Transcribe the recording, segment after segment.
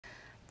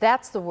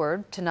That's the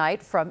word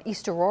tonight from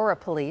East Aurora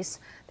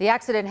police. The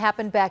accident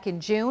happened back in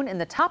June in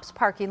the Tops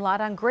parking lot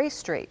on Gray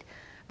Street.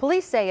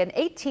 Police say an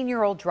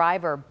 18-year-old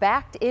driver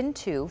backed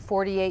into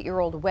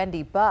 48-year-old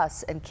Wendy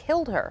Buss and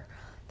killed her.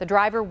 The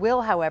driver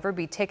will, however,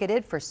 be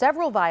ticketed for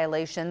several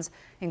violations,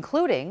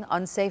 including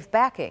unsafe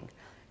backing.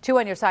 2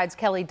 on Your Side's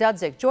Kelly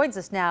Dudzik joins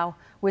us now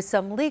with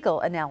some legal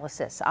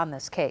analysis on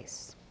this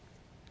case.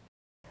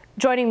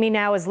 Joining me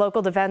now is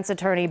local defense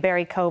attorney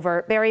Barry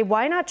Covert. Barry,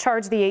 why not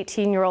charge the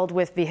 18-year-old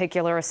with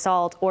vehicular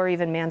assault or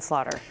even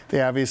manslaughter?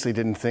 They obviously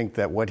didn't think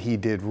that what he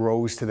did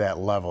rose to that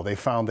level. They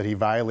found that he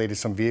violated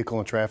some vehicle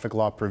and traffic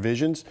law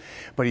provisions,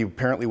 but he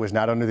apparently was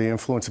not under the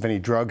influence of any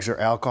drugs or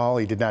alcohol.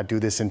 He did not do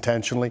this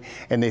intentionally,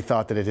 and they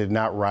thought that it did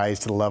not rise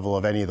to the level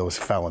of any of those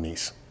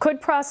felonies.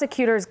 Could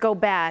prosecutors go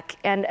back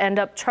and end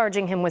up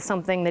charging him with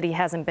something that he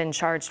hasn't been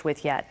charged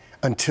with yet?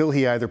 Until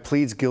he either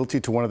pleads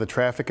guilty to one of the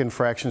traffic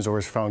infractions or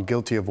is found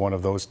guilty of one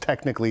of those,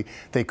 technically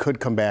they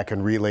could come back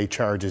and relay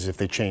charges if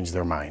they change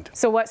their mind.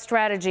 So what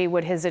strategy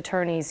would his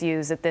attorneys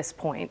use at this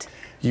point?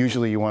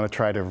 Usually you want to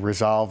try to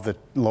resolve the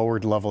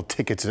lower level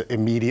tickets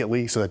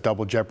immediately so that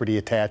double jeopardy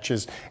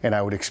attaches, and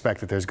I would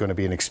expect that there's going to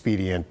be an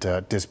expedient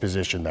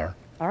disposition there.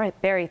 All right,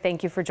 Barry,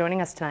 thank you for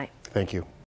joining us tonight. Thank you.